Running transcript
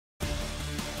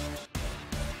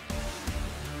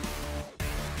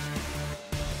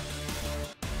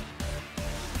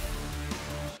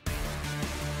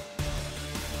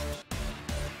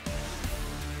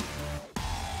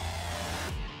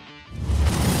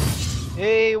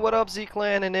Hey, what up,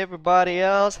 Z-Clan and everybody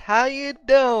else? How you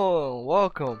doing?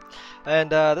 Welcome.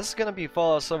 And this is gonna be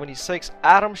Fallout 76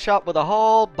 item shop with a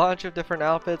whole bunch of different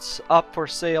outfits up for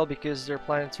sale because they're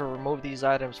planning to remove these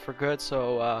items for good.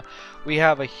 So we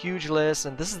have a huge list,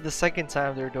 and this is the second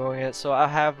time they're doing it. So I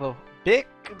have a big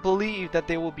belief that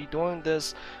they will be doing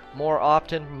this more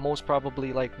often, most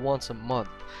probably like once a month.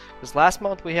 Because last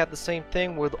month we had the same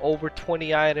thing with over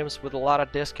 20 items with a lot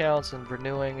of discounts and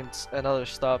renewing and other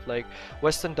stuff. Like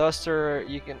Western Duster,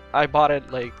 I bought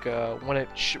it like when it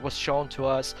was shown to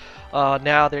us.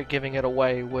 Now they're giving it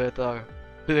away with a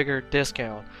bigger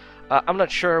discount. I'm not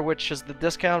sure which is the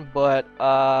discount, but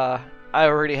I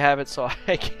already have it, so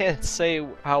I can't say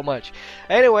how much.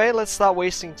 Anyway, let's stop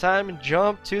wasting time and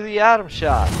jump to the item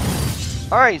shop.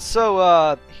 Alright,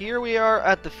 so here we are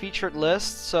at the featured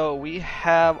list. So we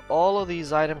have all of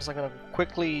these items. I'm gonna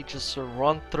quickly just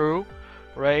run through,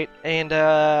 right? And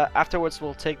afterwards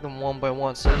we'll take them one by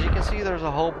one. So as you can see, there's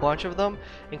a whole bunch of them,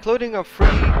 including a free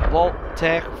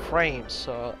Vault-Tec frame.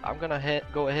 So I'm gonna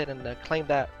go ahead and claim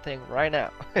that thing right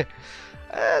now.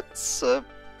 It's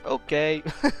okay.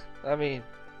 I mean,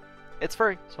 it's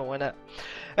free, so why not?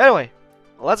 Anyway,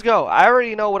 let's go. I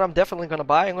already know what I'm definitely gonna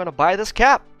buy. I'm gonna buy this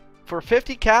cap. For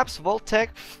 50 caps,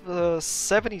 Vault-Tec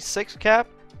 76 cap,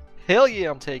 hell yeah,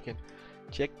 I'm taking.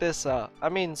 Check this out. I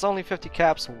mean, it's only 50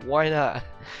 caps, why not?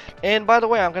 And by the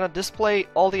way, I'm gonna display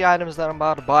all the items that I'm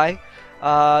about to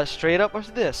buy straight up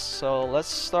with this. So let's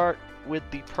start with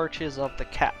the purchase of the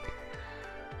cap.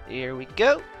 Here we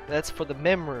go. That's for the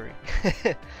memory.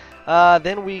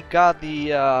 Then we got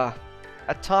the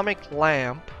atomic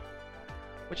lamp,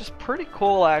 which is pretty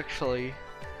cool actually.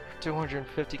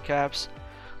 250 caps.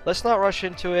 Let's not rush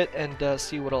into it and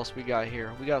see what else we got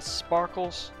here. We got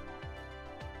sparkles.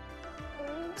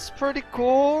 It's pretty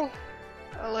cool.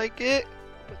 I like it.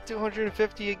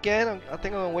 250 again. I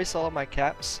think I'm gonna waste all of my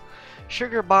caps.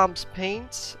 Sugar bombs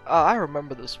paints. I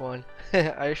remember this one.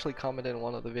 I actually commented in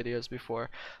one of the videos before,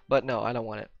 but no, I don't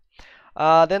want it.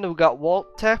 Then we got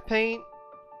Vault-Tec paint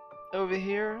over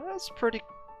here. That's pretty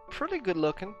good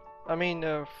looking. I mean,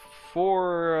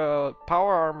 for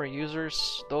power armor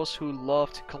users, those who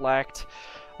love to collect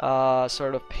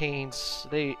sort of paints,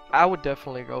 I would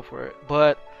definitely go for it.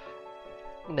 But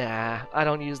nah, I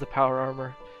don't use the power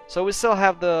armor. So we still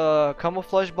have the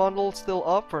camouflage bundle still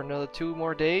up for another 2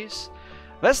 more days.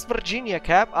 West Virginia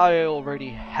cap, I already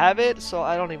have it, so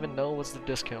I don't even know what's the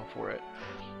discount for it.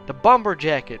 The bomber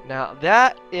jacket, now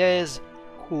that is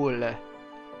cool,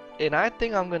 and I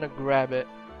think I'm gonna grab it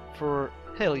for.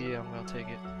 Hell yeah, I'm gonna take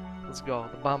it. Let's go.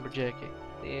 The bomber jacket.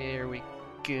 There we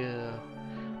go.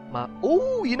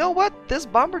 Oh, you know what? This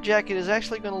bomber jacket is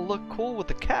actually gonna look cool with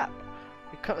the cap.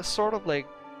 It's sort of like,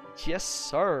 yes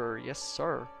sir, yes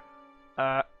sir.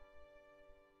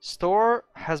 Store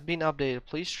has been updated.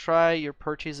 Please try your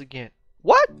purchase again.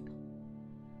 What?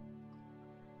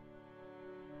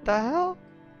 The hell?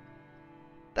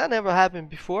 That never happened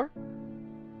before.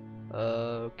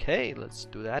 Okay, let's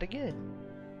do that again.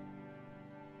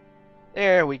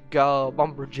 There we go,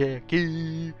 bomber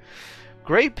jacket.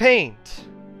 Gray paint.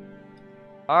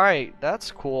 Alright,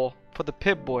 that's cool for the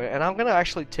Pip-Boy, and I'm gonna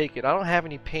actually take it. I don't have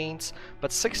any paints,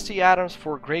 but 60 atoms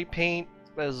for gray paint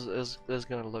is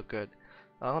gonna look good.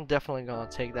 I'm definitely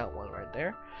gonna take that one right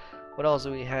there. What else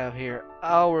do we have here?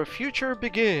 Our future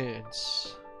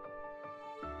begins.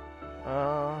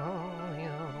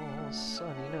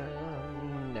 Sunny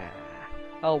nah.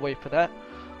 I'll wait for that.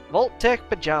 Vault-Tec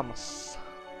pajamas.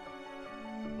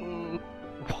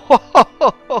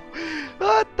 Whoa!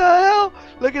 What the hell?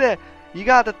 Look at that. You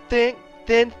got the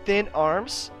thin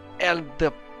arms, and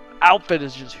the outfit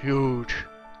is just huge.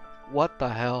 What the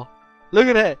hell? Look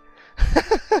at that.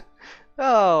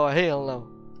 Oh, hell no.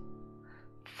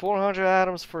 400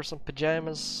 atoms for some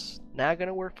pajamas. Not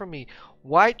gonna work for me.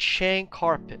 White chain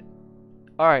carpet.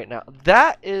 Alright, now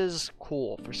that is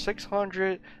cool. For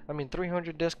 300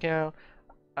 discount.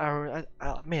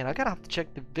 Man, I gotta have to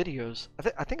check the videos.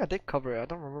 I think I did cover it. I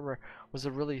don't remember. Was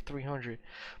it really 300?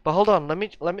 But hold on.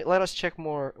 Let us check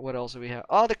more. What else do we have?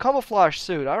 Oh, the camouflage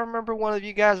suit. I remember one of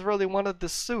you guys really wanted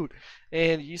this suit,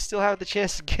 and you still have the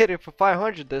chance to get it for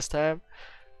 500 this time,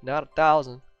 not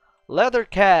 1,000. Leather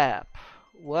cap.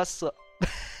 What's up?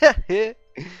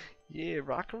 Yeah,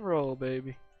 rock and roll,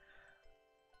 baby.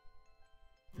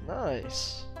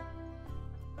 Nice.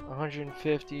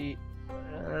 150.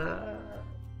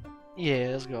 Yeah,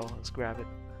 let's go. Let's grab it.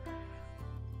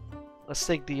 Let's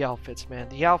take the outfits, man.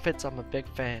 The outfits, I'm a big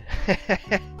fan.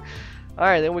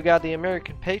 Alright, then we got the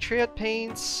American Patriot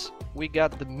paints. We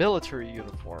got the military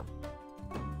uniform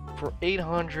for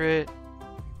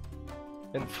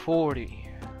 840.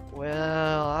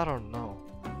 Well, I don't know.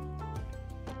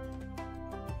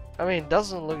 I mean, it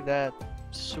doesn't look that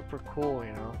super cool,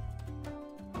 you know.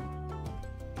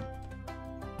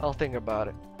 I'll think about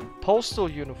it. Postal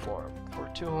uniform for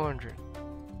 200.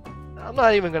 I'm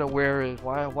not even gonna wear it.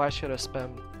 Why should I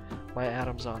spend my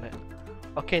atoms on it?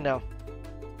 Okay, now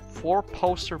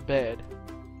 4-poster bed.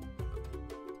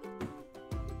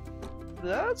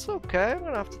 That's okay. I'm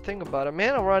gonna have to think about it.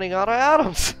 Man, I'm running out of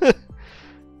atoms.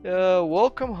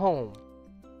 Welcome home.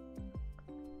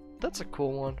 That's a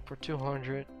cool one for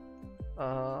 200.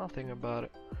 I'll think about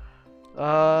it.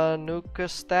 Nuka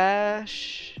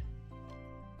stash.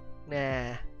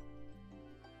 Nah.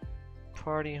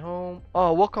 Party home.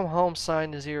 Oh, welcome home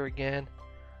sign is here again.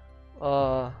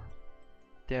 Damn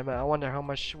it. I wonder how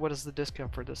much. What is the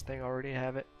discount for this thing? I already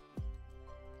have it.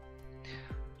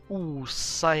 Ooh,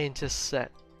 scientist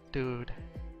set, dude.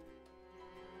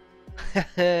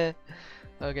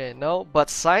 Okay, no,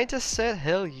 but scientist set,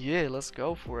 hell yeah, let's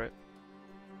go for it.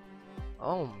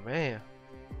 Oh man,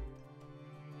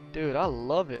 dude, I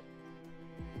love it.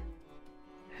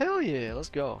 Hell yeah, let's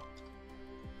go.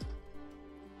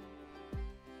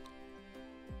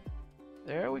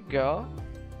 There we go.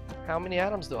 How many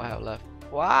atoms do I have left?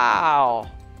 Wow,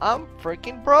 I'm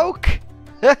freaking broke.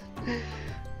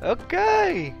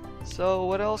 Okay, so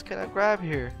what else can I grab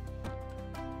here?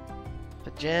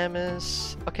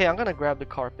 Pajamas. Okay, I'm gonna grab the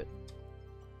carpet.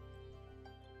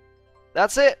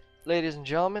 That's it, ladies and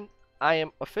gentlemen. I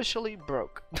am officially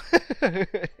broke.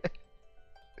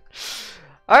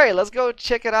 Alright, let's go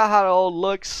check it out how it all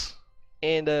looks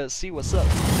and see what's up.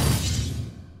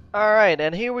 Alright,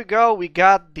 and here we go. We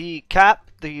got the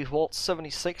cap, the Vault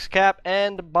 76 cap,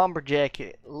 and the bomber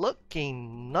jacket.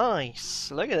 Looking nice.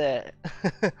 Look at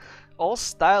that. All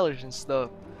stylish and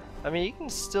stuff. I mean, you can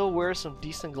still wear some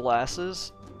decent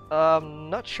glasses.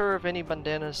 Not sure if any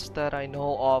bandanas that I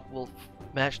know of will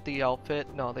match the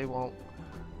outfit. No, they won't.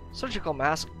 Surgical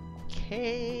mask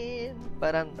can,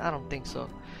 but I don't think so.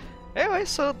 Anyway,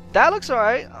 so that looks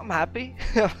alright. I'm happy.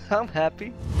 I'm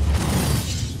happy.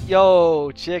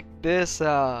 Yo, check this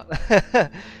out.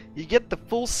 You get the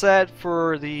full set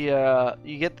for the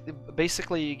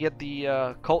basically you get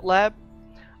the coat lab.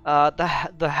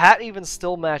 The hat even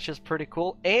still matches pretty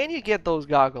cool, and you get those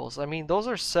goggles. I mean, those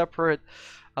are separate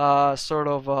sort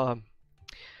of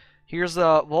here's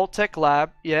the Vault-Tec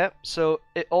lab, yeah, so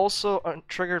it also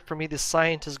triggered for me the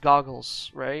scientist goggles,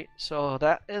 right? So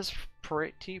that is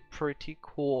pretty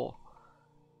cool.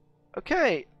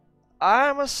 Okay,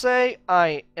 I must say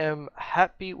I am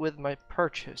happy with my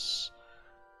purchase.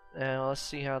 Now let's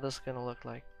see how this is gonna look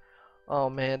like. Oh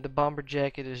man, the bomber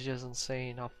jacket is just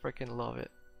insane. I freaking love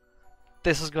it.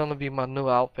 This is gonna be my new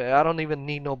outfit. I don't even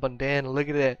need no bandana. Look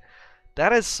at that.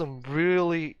 That is some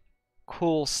really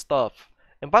cool stuff.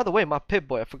 And by the way, my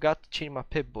Pip-Boy. I forgot to change my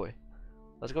Pip-Boy.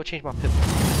 Let's go change my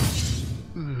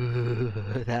Pip-Boy. Ooh,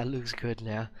 that looks good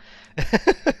now.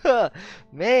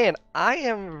 Man, I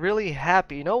am really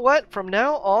happy. You know what? From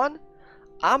now on,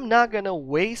 I'm not gonna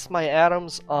waste my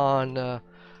atoms on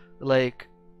like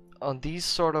on these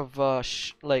sort of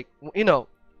like, you know,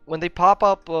 when they pop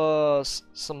up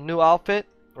some new outfit,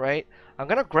 right? I'm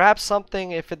gonna grab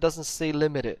something if it doesn't stay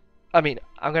limited. I mean,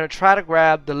 I'm gonna try to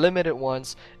grab the limited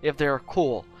ones if they're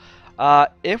cool.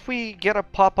 If we get a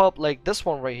pop-up like this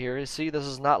one right here, you see this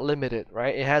is not limited,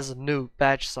 right? It has a new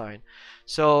badge sign,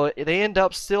 so they end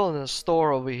up still in the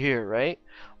store over here, right?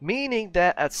 Meaning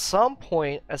that at some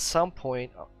point,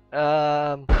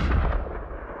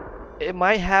 it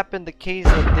might happen the case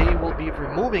that they will be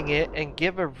removing it and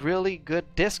give a really good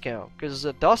discount, because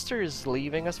the Duster is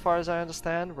leaving as far as I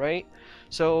understand, right?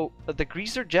 So the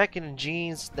greaser jacket and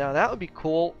jeans, now that would be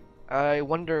cool. I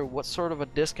wonder what sort of a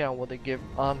discount will they give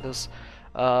on this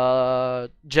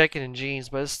jacket and jeans,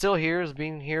 but it's still here. It's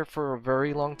been here for a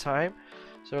very long time.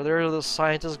 So there are the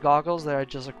scientist goggles that I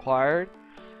just acquired.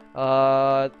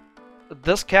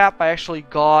 This cap I actually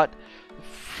got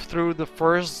through the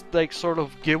first like sort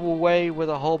of giveaway with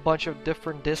a whole bunch of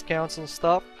different discounts and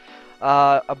stuff.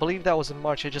 I believe that was in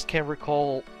March. I just can't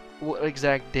recall what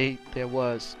exact date there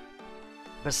was,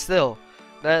 but still,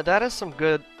 that is some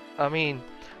good. I mean,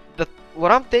 what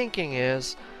I'm thinking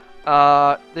is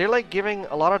they're like giving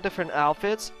a lot of different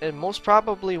outfits, and most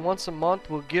probably once a month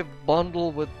will give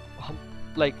bundle with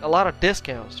like a lot of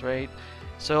discounts, right?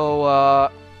 So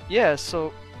yeah,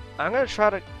 so I'm gonna try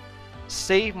to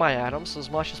save my atoms as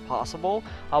much as possible.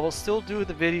 I will still do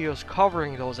the videos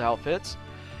covering those outfits,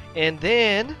 and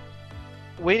then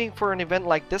waiting for an event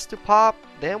like this to pop,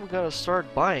 then we're gonna start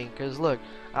buying. Because look,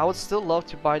 I would still love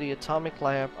to buy the atomic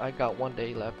lamp. I got 1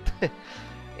 day left.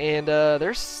 And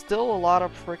there's still a lot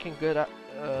of freaking good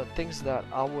things that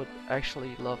I would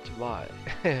actually love to buy.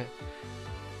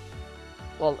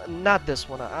 Well, not this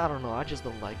one. I don't know. I just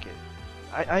don't like it.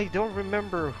 I don't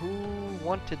remember who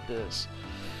wanted this.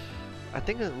 I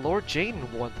think that Lord Jaden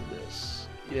wanted this.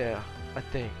 Yeah, I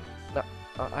think. No,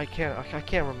 I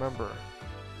can't remember.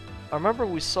 I remember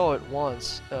we saw it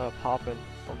once popping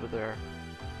over there.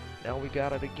 Now we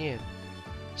got it again.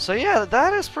 So yeah,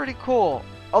 that is pretty cool.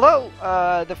 Although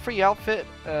the free outfit,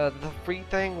 the free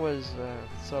thing was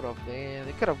sort of,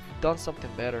 they could have done something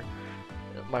better.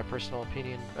 My personal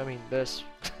opinion. I mean, this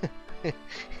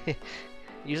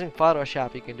using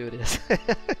Photoshop, you can do this.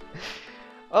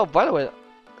 Oh, by the way,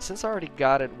 since I already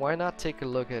got it, why not take a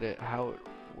look at it, how it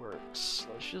works?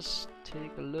 Let's just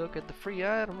take a look at the free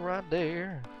item right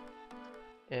there.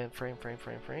 And frame.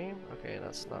 Okay,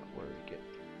 that's not where we get.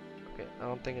 Okay, I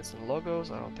don't think it's in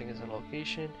logos. I don't think it's in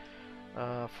location.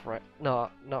 No,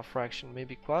 not fraction.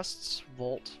 Maybe quests.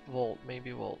 Vault.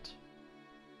 Maybe Vault.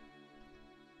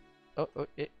 Oh,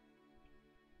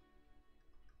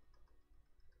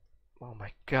 oh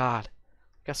my God!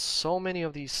 Got so many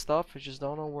of these stuff. I just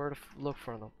don't know where to look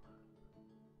for them.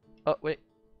 Oh wait.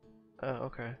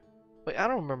 Okay. Wait, I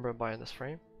don't remember buying this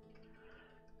frame.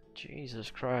 Jesus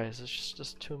Christ! It's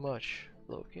just too much.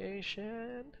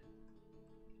 Location.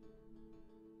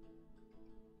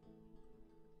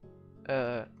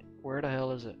 Where the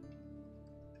hell is it?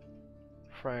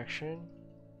 Fraction.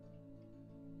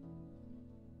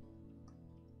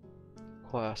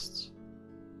 Quests.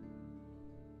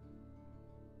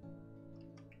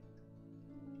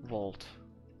 Vault.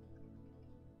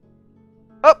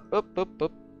 Up.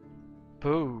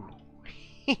 Boo.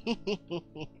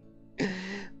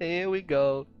 Here we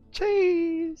go.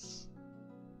 Cheese.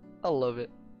 I love it.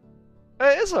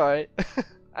 It's alright.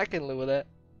 I can live with that.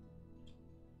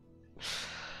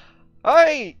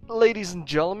 Alright, ladies and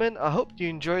gentlemen, I hope you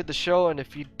enjoyed the show, and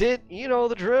if you did, you know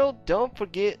the drill. Don't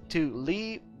forget to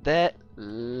leave that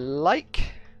like,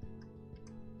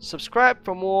 subscribe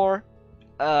for more,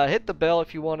 hit the bell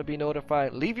if you want to be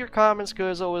notified, leave your comments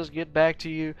because I always get back to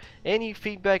you. Any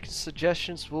feedback and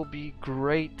suggestions will be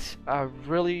great. I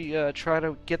really try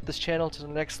to get this channel to the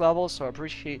next level, so I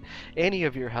appreciate any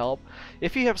of your help.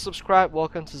 If you have subscribed,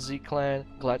 welcome to Z Clan.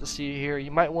 Glad to see you here.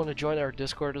 You might want to join our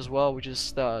Discord as well. We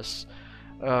just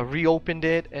reopened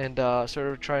it and sort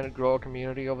of trying to grow a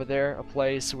community over there, a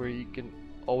place where you can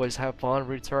always have fun,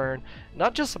 return,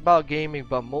 not just about gaming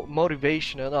but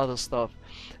motivation and other stuff.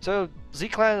 So Z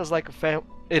Clan is like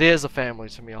it is a family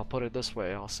to me. I'll put it this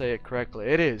way. I'll say it correctly.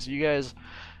 It is. You guys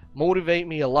motivate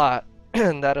me a lot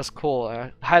and that is cool.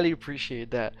 I highly appreciate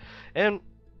that. And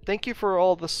thank you for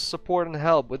all the support and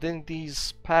help. Within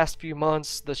these past few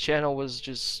months, the channel was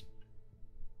just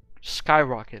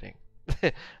skyrocketing.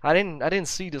 I didn't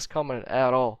see this coming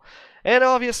at all. And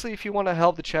obviously, if you want to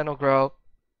help the channel grow,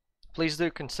 please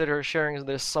do consider sharing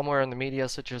this somewhere in the media,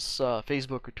 such as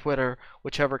Facebook or Twitter,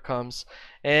 whichever comes.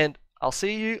 And I'll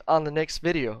see you on the next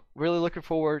video. Really looking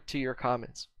forward to your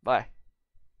comments. Bye.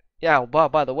 Yeah, well,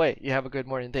 by the way, you have a good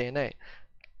morning, day, and night.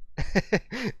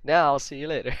 Now I'll see you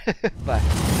later. Bye.